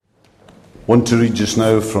I want to read just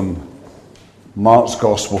now from Mark's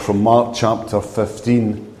Gospel, from Mark chapter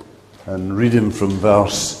 15, and reading from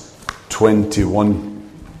verse 21.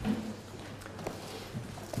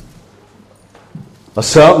 A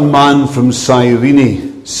certain man from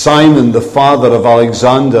Cyrene, Simon the father of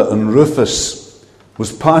Alexander and Rufus,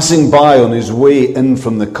 was passing by on his way in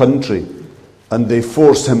from the country, and they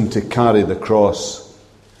forced him to carry the cross.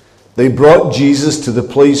 They brought Jesus to the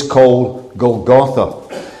place called Golgotha,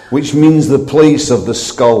 which means the place of the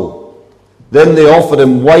skull. Then they offered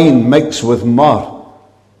him wine mixed with myrrh,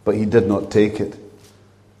 but he did not take it.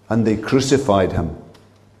 And they crucified him.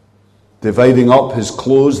 Dividing up his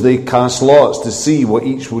clothes, they cast lots to see what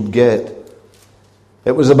each would get.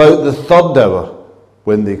 It was about the third hour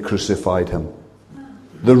when they crucified him.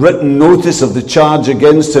 The written notice of the charge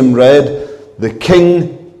against him read, "The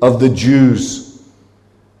King of the Jews."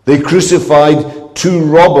 They crucified two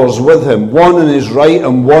robbers with him, one on his right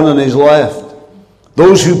and one on his left.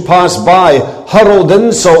 Those who passed by hurled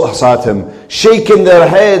insults at him, shaking their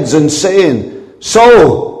heads and saying,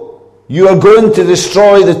 "So, you are going to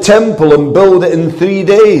destroy the temple and build it in 3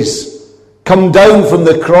 days? Come down from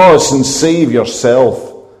the cross and save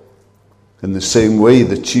yourself." In the same way,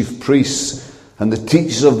 the chief priests and the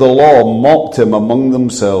teachers of the law mocked him among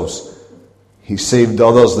themselves. "He saved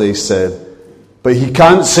others," they said, "but he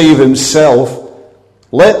can't save himself.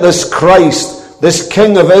 Let this Christ, this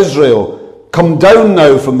King of Israel, come down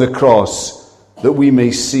now from the cross, that we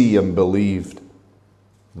may see and believe."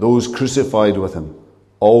 Those crucified with him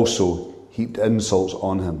also heaped insults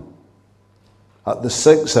on him. At the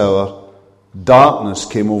 6th hour, darkness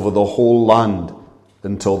came over the whole land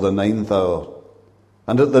until the 9th hour.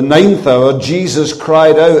 And at the 9th hour, Jesus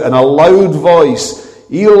cried out in a loud voice,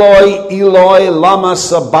 "Eloi, Eloi, lama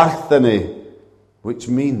sabachthani," which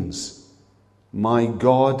means, my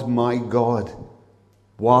God,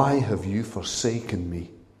 why have you forsaken me?"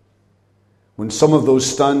 When some of those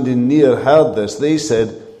standing near heard this, they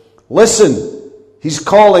said, "Listen, he's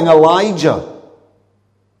calling Elijah."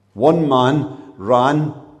 One man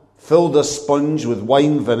ran, filled a sponge with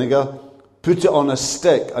wine vinegar, put it on a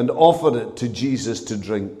stick, and offered it to Jesus to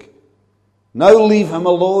drink. "Now leave him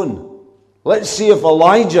alone. Let's see if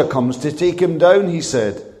Elijah comes to take him down," he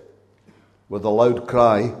said. With a loud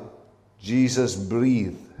cry, Jesus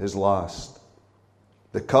breathed his last.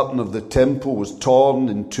 The curtain of the temple was torn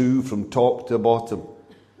in two from top to bottom.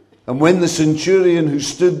 And when the centurion who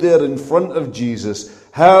stood there in front of Jesus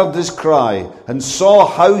heard his cry and saw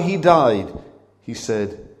how he died, he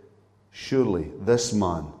said, "Surely this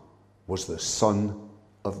man was the Son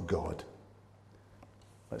of God."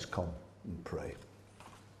 Let's come and pray.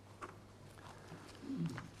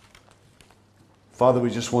 Father,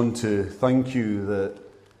 we just want to thank you that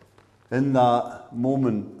in that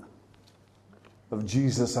moment of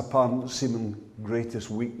Jesus' apparent seeming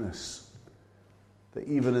greatest weakness, that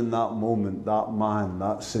even in that moment, that man,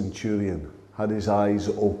 that centurion, had his eyes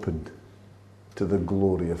opened to the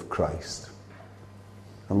glory of Christ.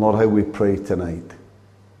 And Lord, how we pray tonight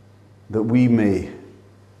that we may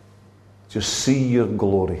just see your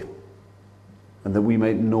glory, and that we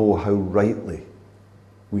might know how rightly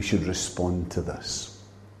we should respond to this.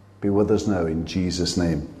 Be with us now in Jesus'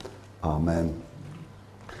 name. Amen.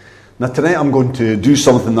 Now tonight I'm going to do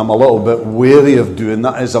something I'm a little bit wary of doing.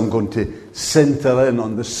 That is, I'm going to centre in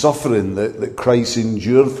on the suffering that Christ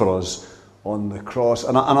endured for us on the cross.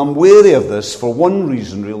 And I'm wary of this for one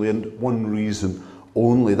reason really, and one reason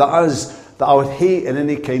only. That is, that I would hate in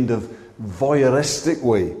any kind of voyeuristic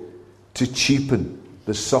way to cheapen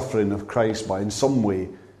the suffering of Christ by in some way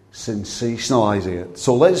sensationalising it.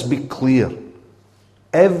 So let's be clear.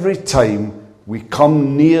 Every time we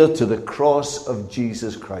come near to the cross of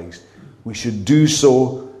Jesus Christ, we should do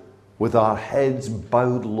so with our heads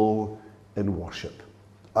bowed low in worship,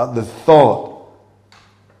 at the thought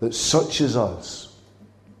that such as us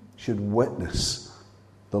should witness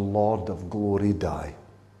the Lord of glory die.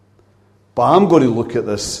 But I'm going to look at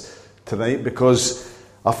this tonight because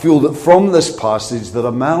I feel that from this passage there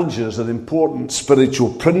emerges an important spiritual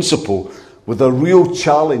principle with a real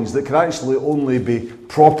challenge that can actually only be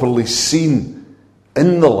properly seen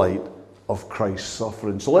in the light of Christ's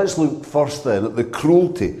suffering. So let's look first then at the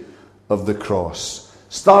cruelty of the cross,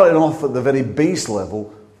 starting off at the very base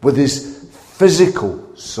level with his physical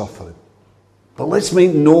suffering. But let's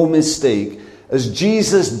make no mistake, as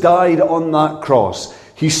Jesus died on that cross,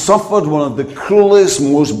 he suffered one of the cruelest,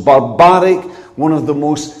 most barbaric, one of the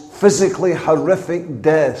most physically horrific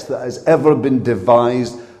deaths that has ever been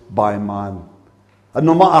devised by man. And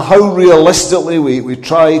no matter how realistically we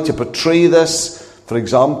try to portray this, for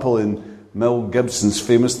example in Mel Gibson's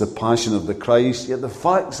famous The Passion of the Christ, yet the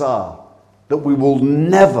facts are that we will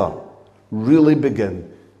never really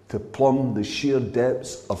begin to plumb the sheer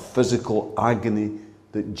depths of physical agony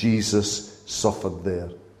that Jesus suffered there.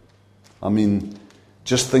 I mean,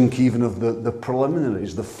 just think even of the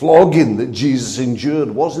preliminaries. The flogging that Jesus endured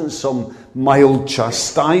wasn't some mild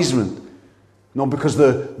chastisement. No, because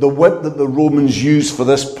the whip that the Romans used for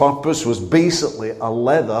this purpose was basically a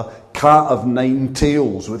leather cat of nine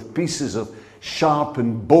tails with pieces of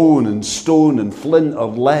sharpened bone and stone and flint or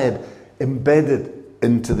lead embedded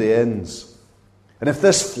into the ends. And if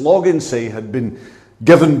this flogging, say, had been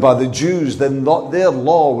given by the Jews, then their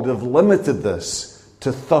law would have limited this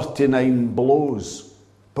to 39 blows.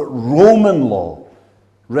 But Roman law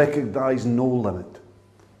recognized no limit.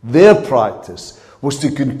 Their practice was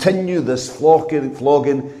to continue this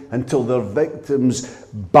flogging until their victim's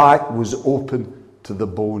back was open to the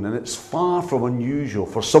bone. And it's far from unusual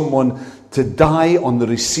for someone to die on the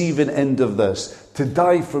receiving end of this, to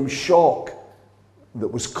die from shock that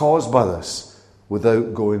was caused by this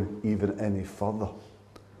without going even any further.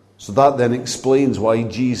 So that then explains why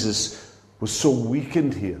Jesus was so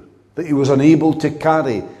weakened here, that he was unable to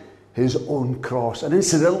carry his own cross. And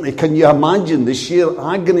incidentally, can you imagine the sheer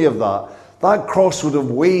agony of that? That cross would have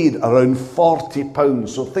weighed around 40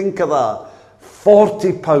 pounds. So think of that.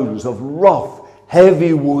 40 pounds of rough,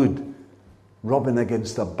 heavy wood rubbing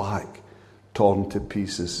against a back torn to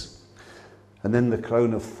pieces. And then the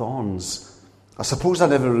crown of thorns. I suppose I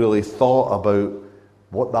never really thought about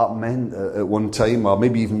what that meant at one time, or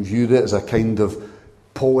maybe even viewed it as a kind of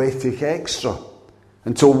poetic extra.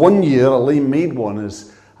 Until one year, Elaine made one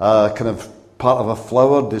as kind of part of a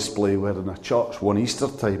flower display we had in a church one Easter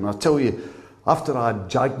time. And I tell you, after I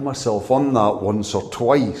jagged myself on that once or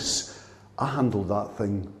twice, I handled that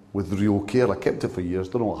thing with real care. I kept it for years,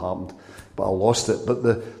 don't know what happened, but I lost it. But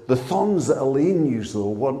the thorns that Elaine used, though,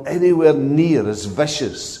 weren't anywhere near as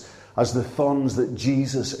vicious as the thorns that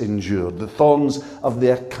Jesus endured, the thorns of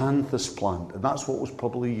the acanthus plant. And that's what was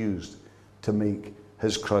probably used to make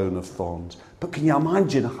his crown of thorns. But can you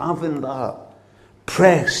imagine having that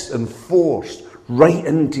pressed and forced right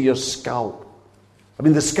into your scalp? I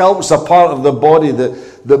mean, the scalp's a part of the body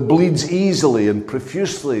that bleeds easily and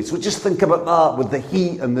profusely. So just think about that with the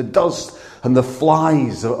heat and the dust and the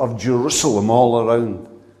flies of Jerusalem all around.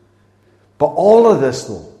 But all of this,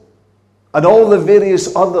 though, and all the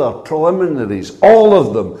various other preliminaries, all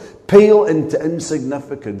of them pale into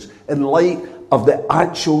insignificance in light of the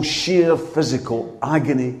actual sheer physical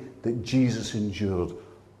agony that Jesus endured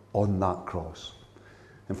on that cross.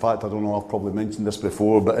 In fact, I don't know, I've probably mentioned this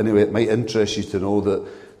before, but anyway, it might interest you to know that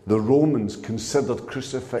the Romans considered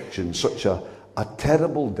crucifixion such a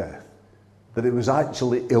terrible death that it was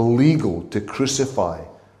actually illegal to crucify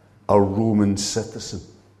a Roman citizen.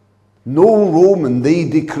 No Roman, they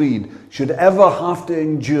decreed, should ever have to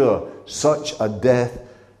endure such a death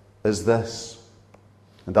as this.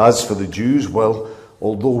 And as for the Jews, well,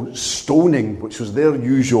 although stoning, which was their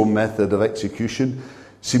usual method of execution,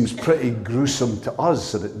 seems pretty gruesome to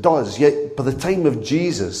us, and it does, yet by the time of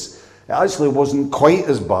Jesus, it actually wasn't quite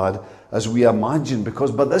as bad as we imagine,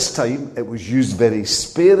 because by this time it was used very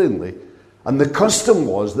sparingly. And the custom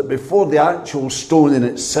was that before the actual stoning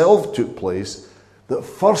itself took place, that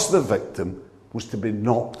first the victim was to be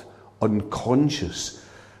knocked unconscious.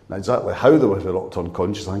 Now, exactly how they were knocked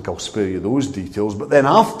unconscious, I think I'll spare you those details. But then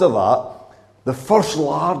after that, the first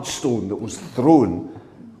large stone that was thrown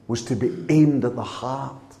was to be aimed at the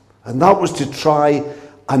heart. And that was to try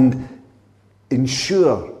and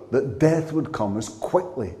ensure that death would come as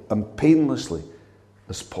quickly and painlessly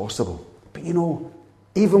as possible. But you know,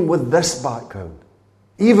 even with this background,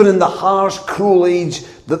 even in the harsh, cruel age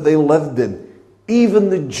that they lived in, even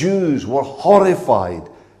the Jews were horrified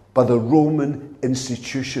by the Roman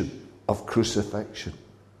institution of crucifixion.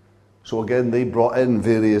 So again, they brought in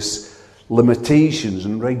various limitations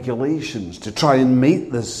and regulations to try and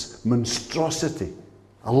make this monstrosity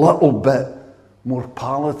a little bit more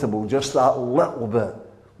palatable, just that little bit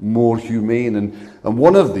more humane. And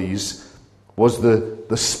one of these was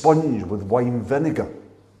the sponge with wine vinegar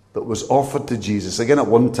that was offered to Jesus. Again, at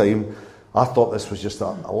one time, I thought this was just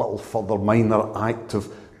a little further minor act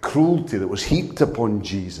of cruelty that was heaped upon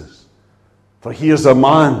Jesus. For here's a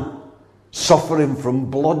man suffering from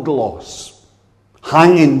blood loss,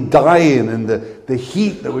 hanging, dying in the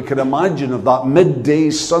heat that we can imagine of that midday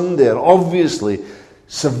sun there, obviously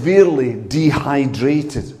severely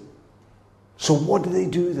dehydrated. So what do they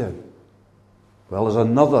do then? Well, there's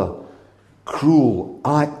another cruel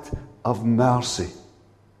act of mercy.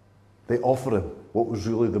 They offer him what was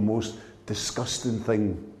really the most disgusting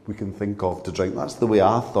thing we can think of to drink. That's the way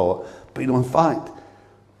I thought. But you know, in fact,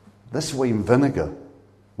 this wine vinegar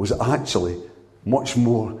was actually much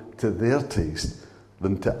more to their taste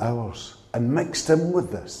than to ours. And mixed in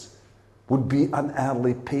with this would be an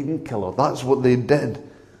early painkiller. That's what they did,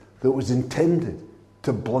 that was intended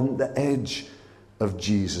to blunt the edge of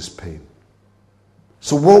Jesus' pain.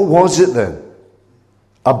 So what was it then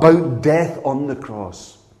about death on the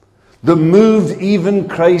cross that moved even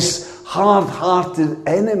Christ's hard-hearted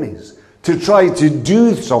enemies to try to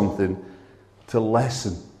do something to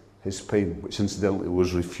lessen his pain, which incidentally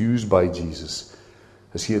was refused by Jesus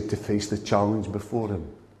as he had to face the challenge before him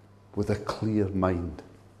with a clear mind?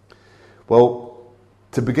 Well,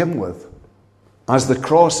 to begin with, as the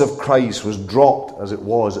cross of Christ was dropped, as it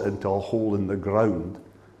was, into a hole in the ground,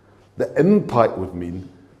 the impact would mean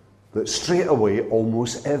that straight away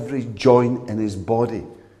almost every joint in his body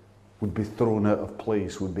would be thrown out of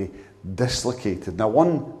place, would be dislocated. Now,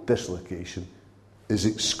 one dislocation is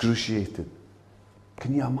excruciating.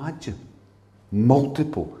 Can you imagine?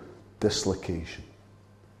 Multiple dislocation.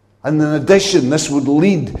 And in addition, this would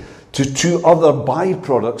lead to two other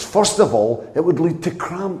byproducts. First of all, it would lead to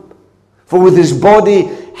cramp. For with his body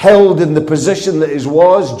held in the position that it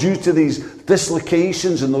was due to these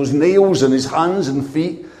dislocations and those nails in his hands and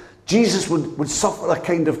feet, Jesus would suffer a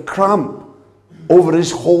kind of cramp over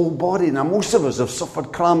his whole body. Now, most of us have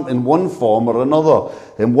suffered cramp in one form or another,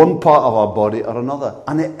 in one part of our body or another.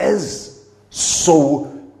 And it is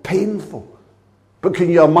so painful. But can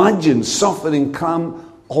you imagine suffering cramp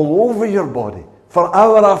all over your body for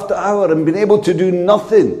hour after hour and being able to do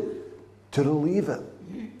nothing to relieve it?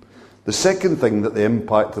 The second thing that the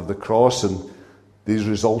impact of the cross and these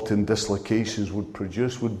resulting dislocations would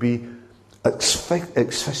produce would be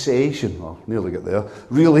asphyxiation. I'll nearly get there.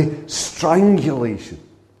 Really, strangulation.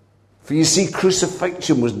 For you see,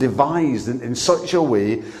 crucifixion was devised in such a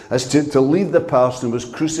way as to leave the person who was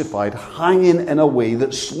crucified hanging in a way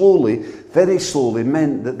that slowly, very slowly,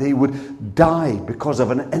 meant that they would die because of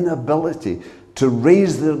an inability to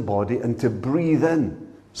raise their body and to breathe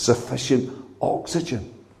in sufficient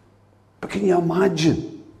oxygen. But can you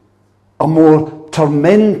imagine a more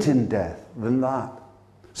tormenting death than that?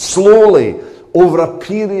 Slowly, over a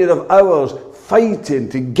period of hours, fighting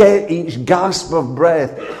to get each gasp of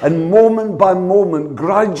breath, and moment by moment,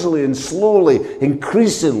 gradually and slowly,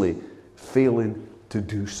 increasingly, failing to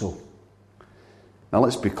do so. Now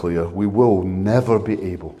let's be clear, we will never be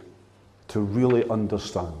able to really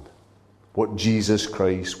understand what Jesus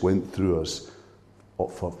Christ went through us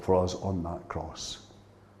for us on that cross.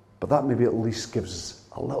 But that maybe at least gives us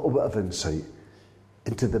a little bit of insight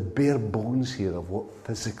into the bare bones here of what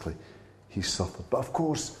physically he suffered. But of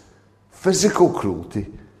course, physical cruelty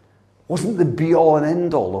wasn't the be-all and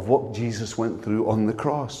end-all of what Jesus went through on the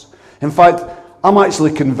cross. In fact, I'm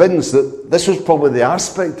actually convinced that this was probably the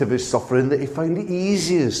aspect of his suffering that he found it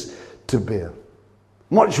easiest to bear.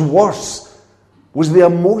 Much worse was the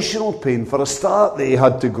emotional pain, for a start, that he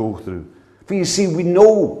had to go through. For you see, we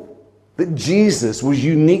know that Jesus was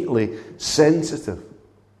uniquely sensitive.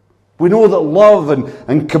 We know that love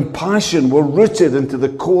and compassion were rooted into the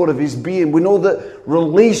core of his being. We know that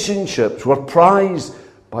relationships were prized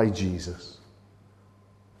by Jesus.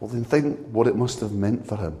 Well, then think what it must have meant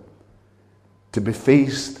for him to be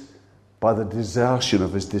faced by the desertion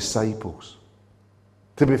of his disciples,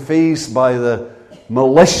 to be faced by the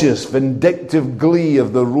malicious, vindictive glee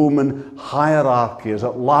of the Roman hierarchy as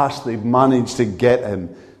at last they've managed to get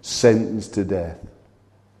him sentenced to death.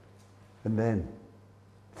 And then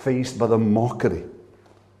faced by the mockery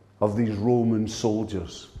of these Roman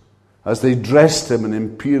soldiers as they dressed him in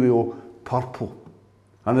imperial purple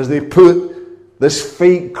and as they put this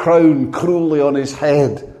fake crown cruelly on his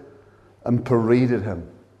head and paraded him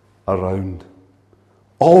around.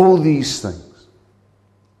 All these things,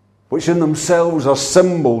 which in themselves are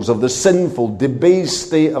symbols of the sinful, debased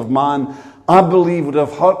state of man, I believe would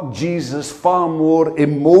have hurt Jesus far more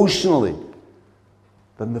emotionally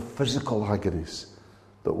than the physical agonies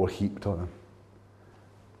that were heaped on him.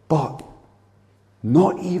 But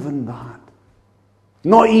not even that,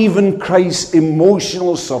 not even Christ's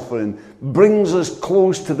emotional suffering brings us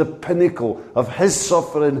close to the pinnacle of his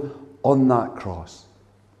suffering on that cross.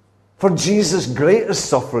 For Jesus' greatest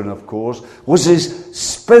suffering, of course, was his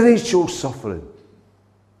spiritual suffering.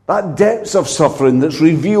 That depths of suffering that's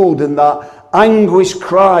revealed in that anguish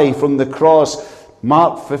cry from the cross.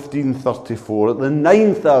 Mark 15:34. At the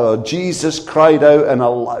 9th hour, Jesus cried out in a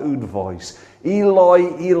loud voice,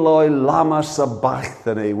 Eloi, Eloi, lama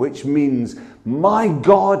sabachthani, which means, my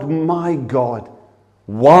God,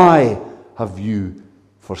 why have you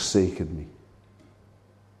forsaken me?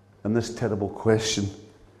 And this terrible question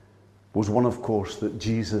was one, of course, that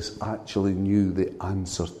Jesus actually knew the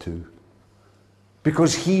answer to.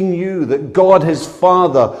 because he knew that God, his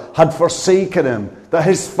Father, had forsaken him, that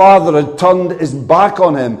his Father had turned his back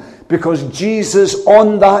on him, because Jesus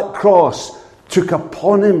on that cross took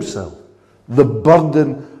upon himself the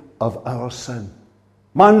burden of our sin.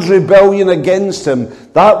 Man's rebellion against him,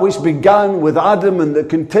 that which began with Adam and that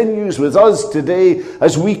continues with us today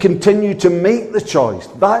as we continue to make the choice,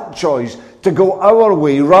 that choice to go our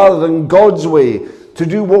way rather than God's way, to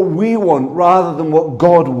do what we want rather than what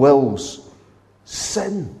God wills.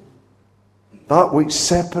 Sin, that which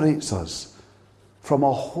separates us from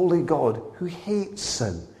a holy God who hates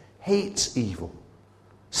sin, hates evil.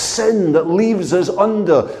 Sin that leaves us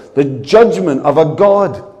under the judgment of a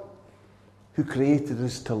God who created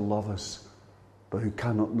us to love us, but who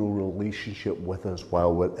cannot know relationship with us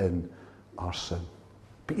while we're in our sin.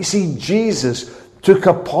 But you see, Jesus took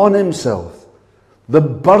upon himself the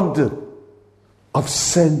burden of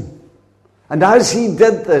sin. And as he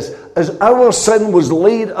did this, as our sin was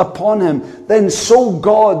laid upon him, then so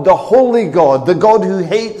God, the holy God, the God who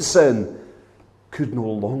hates sin, could no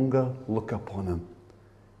longer look upon him.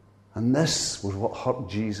 And this was what hurt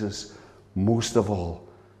Jesus most of all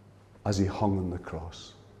as he hung on the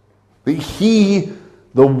cross. That he,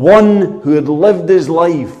 the one who had lived his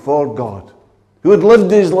life for God, who had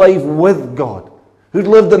lived his life with God, who'd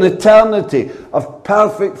lived an eternity of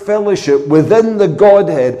perfect fellowship within the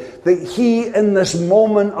Godhead, that he, in this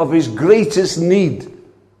moment of his greatest need,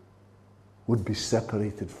 would be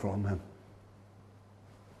separated from him.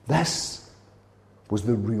 This was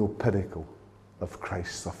the real pinnacle of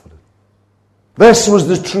Christ's suffering. This was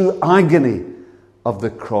the true agony of the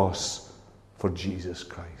cross for Jesus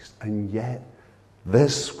Christ. And yet,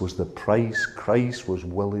 this was the price Christ was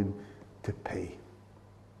willing to pay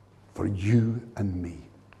for you and me.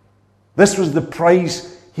 This was the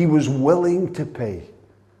price he was willing to pay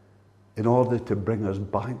in order to bring us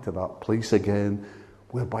back to that place again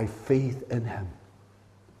where by faith in him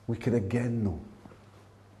we can again know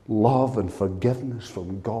love and forgiveness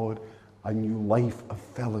from God, a new life of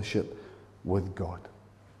fellowship with God.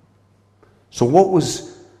 So what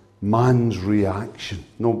was man's reaction?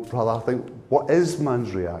 No, brother, I think, what is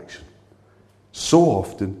man's reaction? So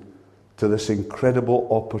often to this incredible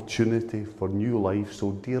opportunity for new life,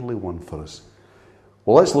 so dearly won for us.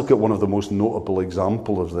 Well, let's look at one of the most notable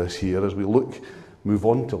examples of this here as we move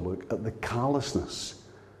on to look at the callousness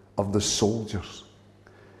of the soldiers.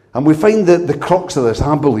 And we find that the crux of this,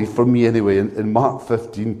 I believe, for me anyway, in Mark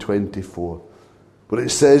 15:24, where it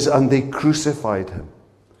says, "And they crucified him,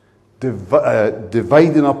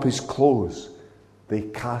 dividing up his clothes, they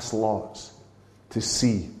cast lots to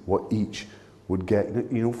see what each would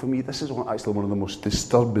get." You know, for me, this is actually one of the most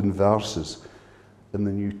disturbing verses in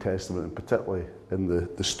the New Testament, and particularly in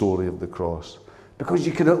the story of the cross. Because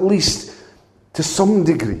you can at least, to some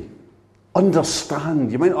degree, understand,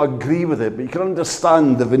 you might not agree with it, but you can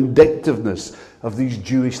understand the vindictiveness of these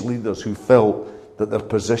Jewish leaders who felt that their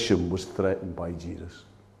position was threatened by Jesus.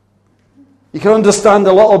 You can understand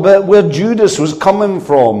a little bit where Judas was coming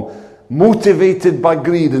from, motivated by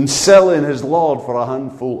greed and selling his Lord for a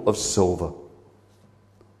handful of silver.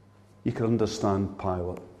 You can understand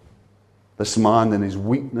Pilate. This man in his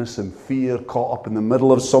weakness and fear, caught up in the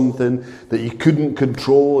middle of something that he couldn't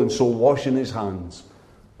control, and so washing his hands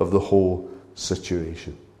of the whole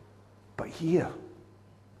situation. But here,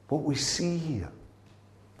 what we see here,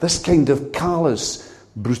 this kind of callous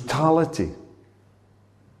brutality,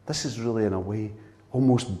 this is really, in a way,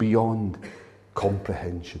 almost beyond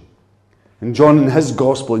comprehension. And John, in his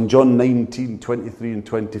Gospel, in John 19:23 and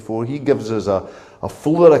 24, he gives us a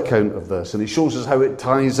fuller account of this, and he shows us how it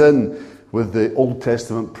ties in with the Old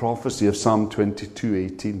Testament prophecy of Psalm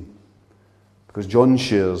 22:18. Because John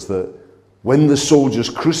shares that when the soldiers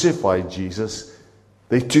crucified Jesus,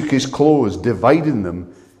 they took his clothes, dividing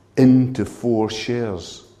them into 4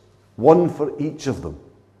 shares, one for each of them,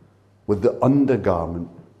 with the undergarment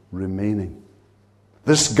remaining.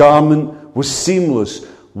 This garment was seamless,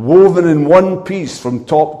 woven in one piece from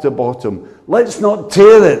top to bottom. "Let's not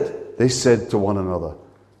tear it," they said to one another.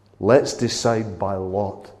 "Let's decide by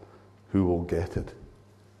lot who will get it."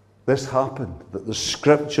 This happened that the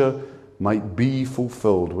scripture might be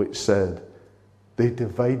fulfilled, which said, "They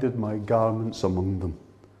divided my garments among them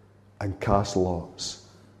and cast lots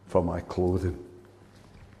for my clothing."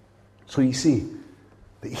 So you see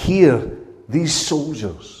that here, these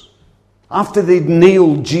soldiers, after they'd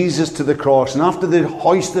nailed Jesus to the cross and after they'd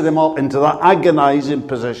hoisted him up into that agonizing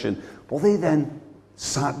position, well, they then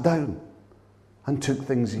sat down and took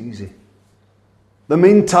things easy. The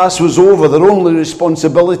main task was over. Their only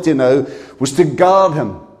responsibility now was to guard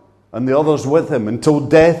him and the others with him until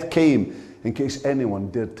death came, in case anyone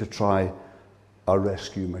dared to try a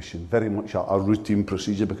rescue mission, very much a routine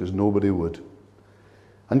procedure because nobody would.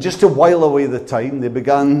 And just to while away the time, they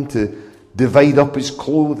began to divide up his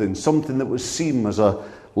clothing, something that was seen as a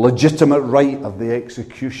legitimate right of the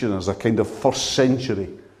executioners, a kind of first century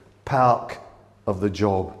perk of the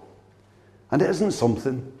job. And it isn't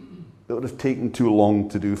something that would have taken too long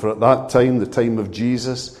to do, for at that time, the time of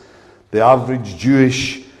Jesus, the average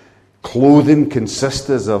Jewish clothing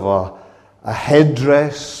consisted of a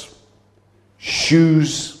headdress,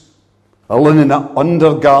 shoes, a linen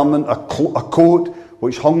undergarment, a coat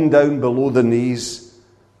which hung down below the knees,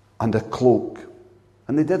 and a cloak.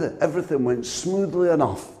 And they did it. Everything went smoothly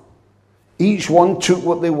enough. Each one took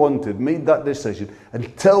what they wanted, made that decision,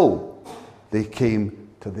 until they came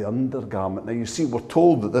to the undergarment. Now you see, we're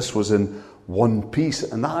told that this was in one piece,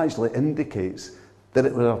 and that actually indicates that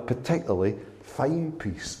it was a particularly fine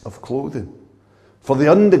piece of clothing. For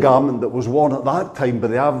the undergarment that was worn at that time by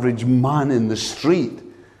the average man in the street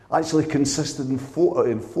actually consisted in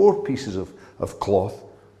four pieces of cloth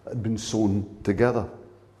that had been sewn together.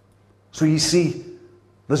 So you see,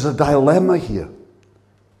 there's a dilemma here.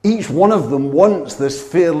 Each one of them wants this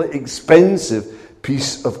fairly expensive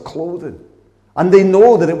piece of clothing. And they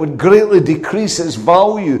know that it would greatly decrease its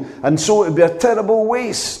value, and so it would be a terrible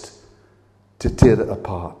waste to tear it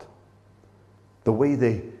apart. The way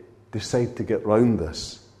they decide to get round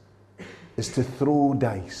this is to throw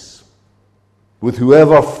dice with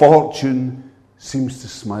whoever fortune seems to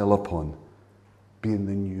smile upon being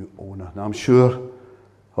the new owner. Now I'm sure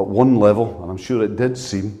at one level, and I'm sure it did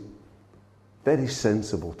seem very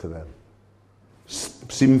sensible to them,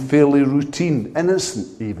 seem fairly routine,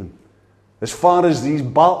 innocent even, as far as these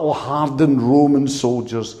battle-hardened Roman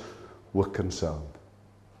soldiers were concerned.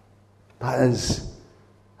 That is,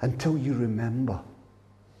 until you remember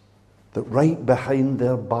that right behind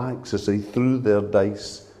their backs as they threw their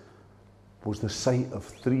dice was the sight of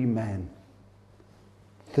three men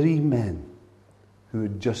who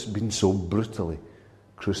had just been so brutally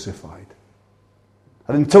crucified.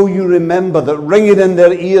 And until you remember that ringing in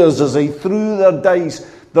their ears as they threw their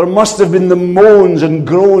dice, there must have been the moans and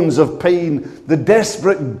groans of pain, the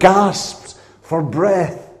desperate gasps for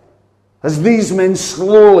breath, as these men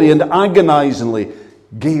slowly and agonizingly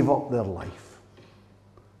gave up their life,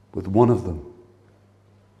 with one of them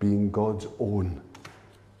being God's own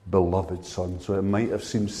beloved Son. So it might have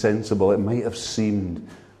seemed sensible, it might have seemed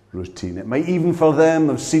routine, it might even for them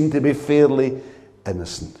have seemed to be fairly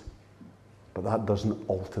innocent. But that doesn't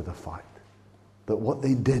alter the fact that what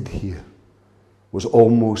they did here was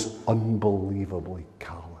almost unbelievably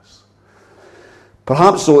callous.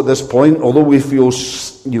 Perhaps so at this point, although we feel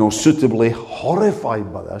suitably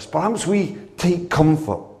horrified by this, perhaps we take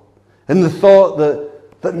comfort in the thought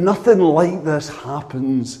that nothing like this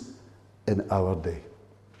happens in our day.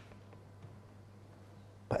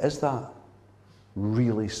 But is that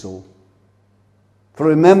really so? For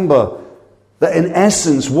remember that in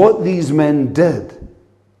essence what these men did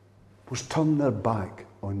was turn their back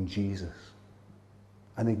on Jesus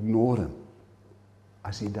and ignore him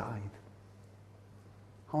as he died.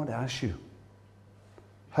 I want to ask you,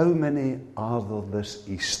 how many are there this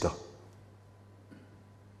Easter?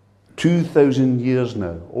 2,000 years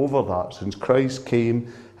now, over that, since Christ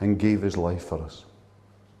came and gave his life for us.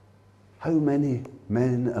 How many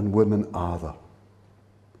men and women are there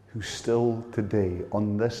who still today,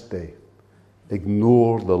 on this day,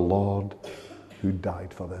 ignore the Lord who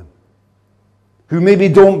died for them? Who maybe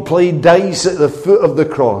don't play dice at the foot of the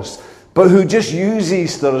cross, but who just use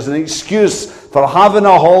Easter as an excuse for having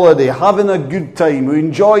a holiday, having a good time, who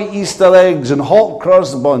enjoy Easter eggs and hot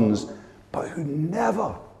cross buns, but who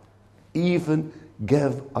never even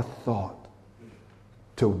give a thought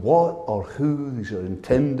to what or who these are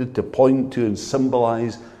intended to point to and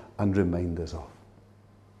symbolize and remind us of.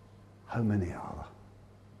 How many are there?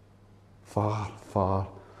 Far, far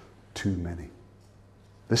too many.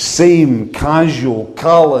 The same casual,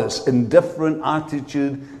 callous, indifferent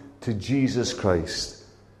attitude to Jesus Christ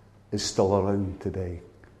is still around today.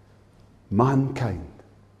 Mankind,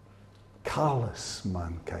 callous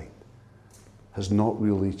mankind, has not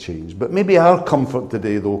really changed. But maybe our comfort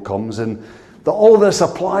today, though, comes in that all this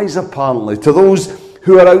applies apparently to those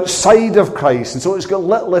who are outside of Christ, and so it's got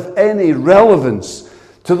little, if any, relevance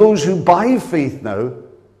to those who by faith now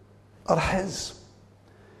are his.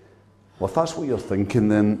 Well, if that's what you're thinking,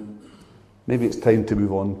 then maybe it's time to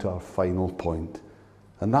move on to our final point,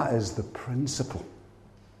 and that is the principle.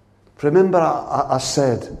 Remember, I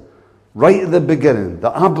said right at the beginning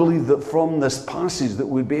that I believe that from this passage that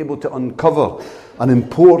we'd be able to uncover an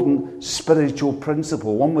important spiritual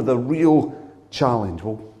principle, one with a real challenge.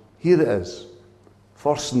 Well, here it is.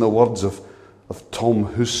 First, in the words of of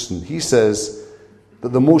Tom Houston. He says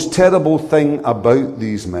that the most terrible thing about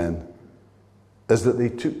these men is that they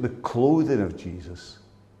took the clothing of Jesus,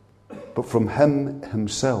 but from him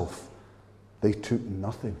himself they took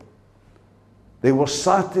nothing. They were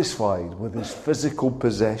satisfied with his physical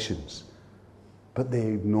possessions, but they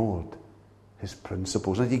ignored his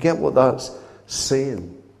principles. Now, you get what that's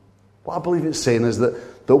saying? What I believe it's saying is that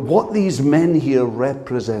what these men here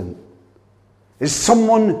represent is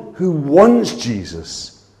someone who wants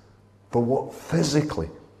Jesus for what physically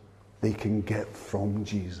they can get from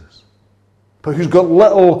Jesus, but who's got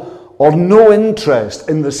little or no interest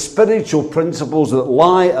in the spiritual principles that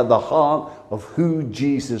lie at the heart of who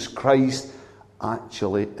Jesus Christ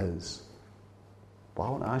actually is. Well,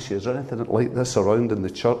 I want to ask you, is there anything like this around in the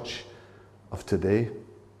church of today?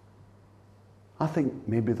 I think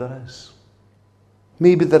maybe there is.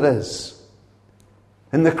 Maybe there is.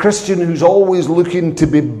 And the Christian who's always looking to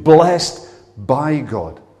be blessed by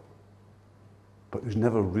God, but who's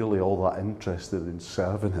never really all that interested in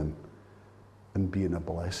serving him and being a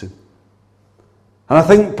blessing. And I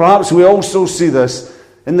think perhaps we also see this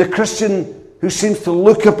in the Christian who seems to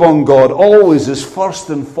look upon God always as first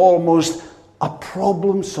and foremost a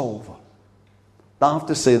problem solver. I have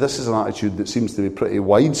to say, this is an attitude that seems to be pretty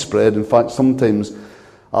widespread. In fact, sometimes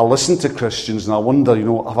I listen to Christians and I wonder,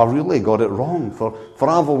 have I really got it wrong? For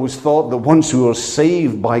I've always thought that once we were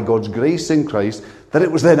saved by God's grace in Christ, that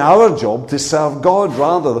it was then our job to serve God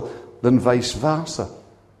rather than vice versa.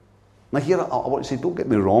 Now here, I want to say, don't get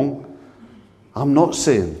me wrong. I'm not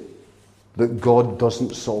saying that God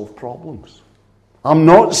doesn't solve problems. I'm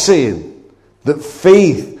not saying that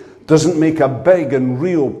faith doesn't make a big and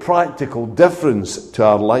real practical difference to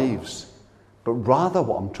our lives. But rather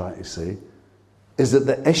what I'm trying to say is that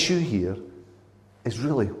the issue here is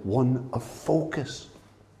really one of focus.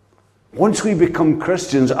 Once we become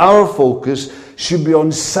Christians, our focus should be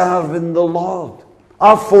on serving the Lord.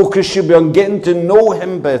 Our focus should be on getting to know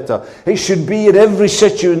him better. It should be in every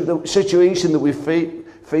situation that we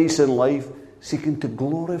face in life, seeking to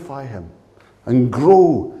glorify him and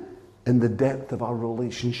grow in the depth of our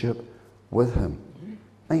relationship with him.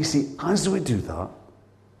 Now you see, as we do that,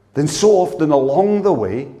 then so often along the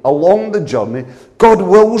way, along the journey, God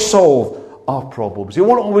will solve our problems. He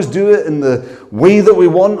won't always do it in the way that we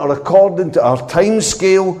want or according to our time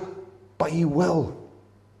scale, but he will.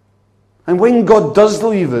 And when God does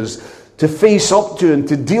leave us to face up to and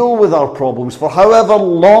to deal with our problems for however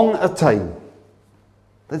long a time,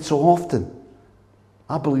 then so often,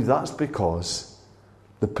 I believe that's because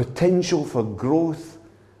the potential for growth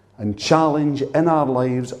and challenge in our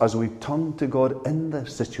lives as we turn to God in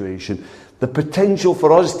this situation, the potential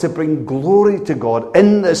for us to bring glory to God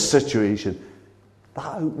in this situation, that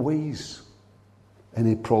outweighs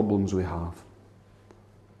any problems we have.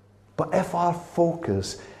 But if our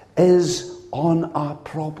focus is on our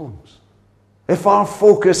problems, if our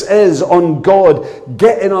focus is on God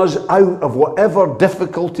getting us out of whatever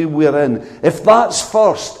difficulty we're in, if that's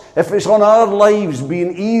first, if it's on our lives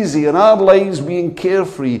being easy and our lives being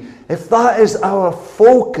carefree, if that is our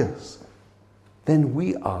focus, then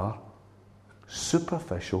we are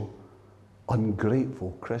superficial,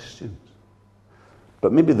 ungrateful Christians.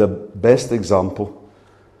 But maybe the best example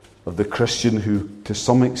of the Christian who, to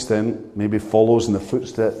some extent, maybe follows in the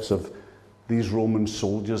footsteps of these Roman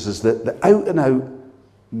soldiers is the out-and-out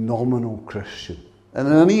nominal Christian. And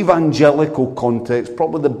in an evangelical context,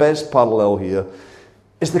 probably the best parallel here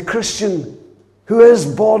is the Christian who is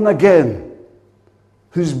born again,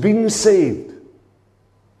 who's been saved,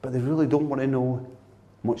 but they really don't want to know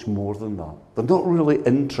much more than that. They're not really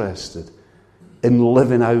interested in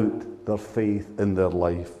living out their faith in their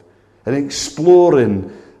life and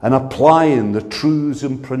exploring and applying the truths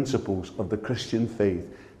and principles of the Christian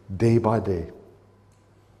faith day by day.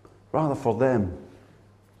 Rather, for them,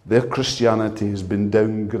 their Christianity has been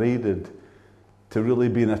downgraded to really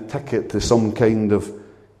being a ticket to some kind of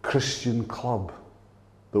Christian club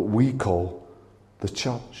that we call the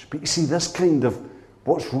church. But you see, this kind of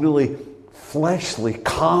what's really fleshly,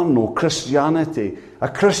 carnal Christianity, a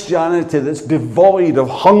Christianity that's devoid of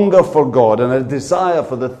hunger for God and a desire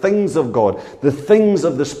for the things of God, the things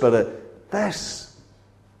of the Spirit, this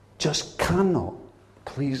just cannot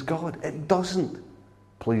please God. It doesn't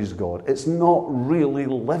please God. It's not really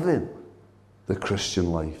living the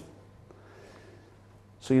Christian life.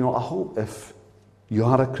 So, I hope if you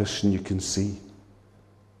are a Christian, you can see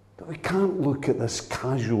that we can't look at this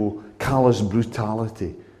casual, callous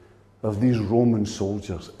brutality of these Roman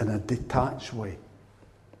soldiers in a detached way.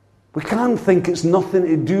 We can't think it's nothing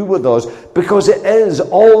to do with us, because it is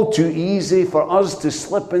all too easy for us to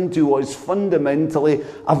slip into what is fundamentally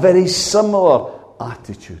a very similar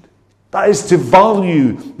attitude. That is to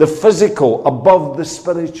value the physical above the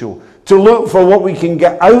spiritual, to look for what we can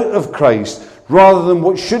get out of Christ rather than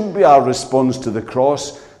what should be our response to the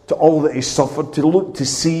cross, to all that he suffered, to look to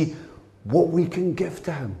see what we can give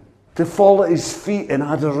to him, to fall at his feet in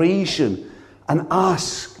adoration and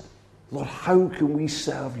ask, Lord, how can we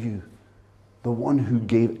serve you, the one who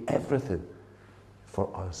gave everything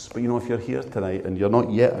for us? But if you're here tonight and you're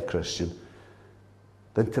not yet a Christian,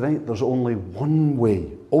 then tonight there's only one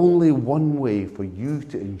way for you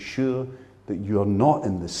to ensure that you are not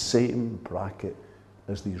in the same bracket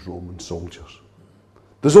as these Roman soldiers.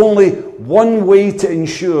 There's only one way to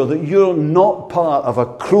ensure that you're not part of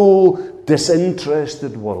a cruel,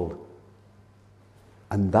 disinterested world.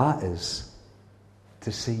 And that is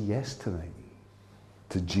to say yes tonight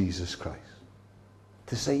to Jesus Christ.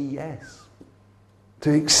 To say yes.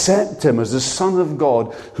 To accept him as the Son of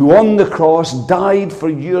God, who on the cross died for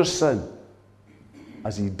your sin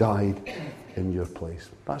as he died in your place.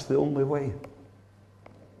 That's the only way.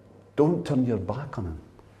 Don't turn your back on him.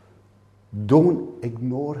 Don't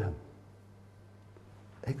ignore him.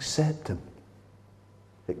 Accept him.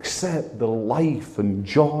 Accept the life and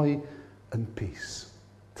joy and peace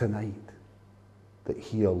tonight that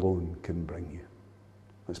he alone can bring you.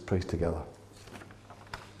 Let's pray together.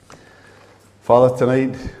 Father,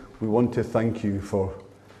 tonight we want to thank you for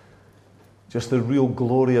just the real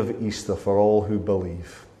glory of Easter for all who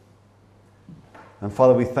believe. And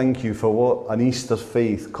Father, we thank you for what an Easter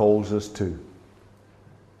faith calls us to.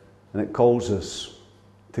 And it calls us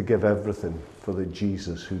to give everything for the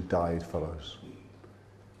Jesus who died for us.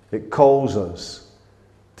 It calls us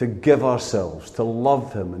to give ourselves, to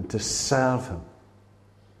love him and to serve him.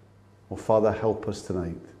 Well, Father, help us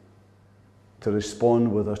tonight to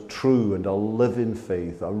respond with a true and a living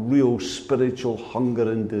faith, a real spiritual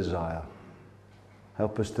hunger and desire.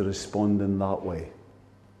 Help us to respond in that way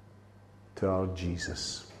to our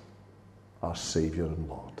Jesus, our Saviour and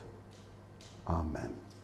Lord. Amen.